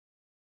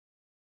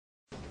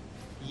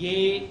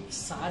ये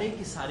सारे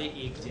के सारे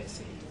एक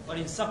जैसे हैं और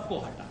इन सबको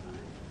हटाना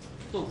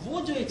है। तो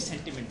वो जो एक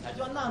सेंटिमेंट था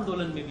जो अन्ना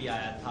आंदोलन में भी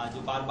आया था,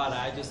 जो बार बार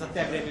आया, जो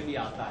सत्याग्रह में भी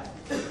आता है,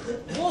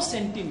 वो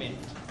सेंटिमेंट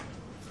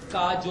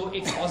का जो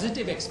एक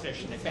पॉजिटिव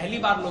एक्सप्रेशन है, पहली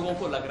बार लोगों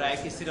को लग रहा है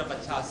कि सिर्फ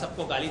अच्छा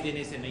सबको गाली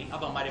देने से नहीं,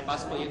 अब हमारे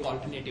पास कोई एक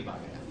ऑल्टरनेटिव आ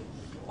गया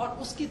और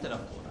उसकी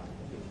तरफ हो रहा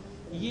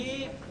है।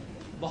 ये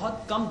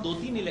बहुत कम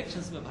 2-3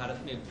 इलेक्शंस में भारत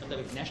में, मतलब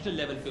एक नेशनल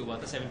लेवल पे हुआ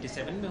था,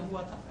 77 में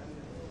हुआ था,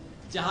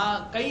 जहां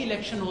कई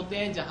इलेक्शन होते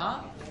हैं जहां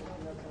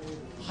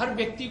हर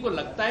व्यक्ति को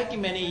लगता है कि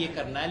मैंने ये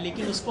करना है,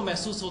 लेकिन उसको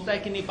महसूस होता है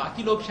कि नहीं,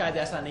 बाकी लोग शायद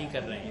ऐसा नहीं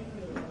कर रहे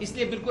हैं,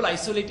 इसलिए बिल्कुल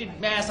आइसोलेटेड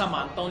मैं ऐसा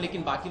मानता हूं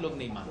लेकिन बाकी लोग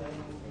नहीं मानते।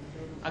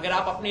 अगर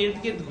आप अपने इर्द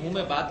गिर्द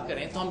घूमे बात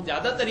करें तो हम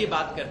ज्यादातर ये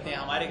बात करते हैं,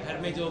 हमारे घर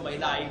में जो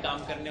महिला आई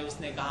काम करने,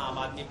 उसने कहा आम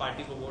आदमी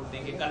पार्टी को वोट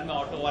देंगे, कल मैं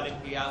ऑटो वाले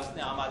को गया,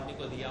 उसने आम आदमी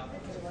को दिया,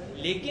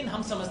 लेकिन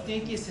हम समझते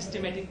हैं कि ये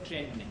सिस्टमेटिक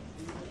ट्रेंड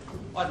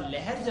नहीं। और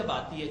लहर जब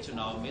आती है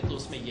चुनाव में तो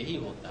उसमें यही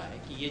होता है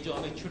कि ये जो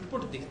हमें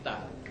छुटपुट दिखता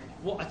है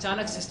वो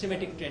अचानक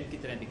सिस्टमेटिक ट्रेंड की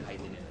तरह दिखाई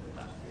देने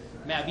लगता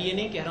है। मैं अभी ये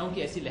नहीं कह रहा हूं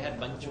कि ऐसी लहर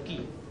बन चुकी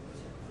है,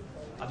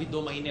 अभी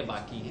 2 महीने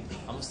बाकी हैं,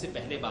 हम उससे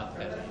पहले बात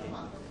कर रहे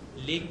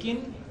हैं,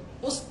 लेकिन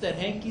उस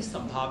तरह की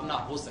संभावना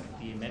हो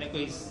सकती है। मैंने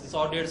कोई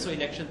 100-150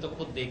 इलेक्शन तो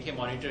खुद देखे,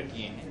 मॉनिटर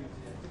किए हैं।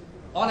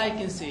 All I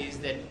can say is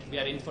that we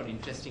are in for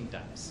interesting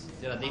times.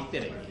 जरा देखते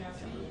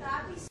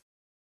रहिए।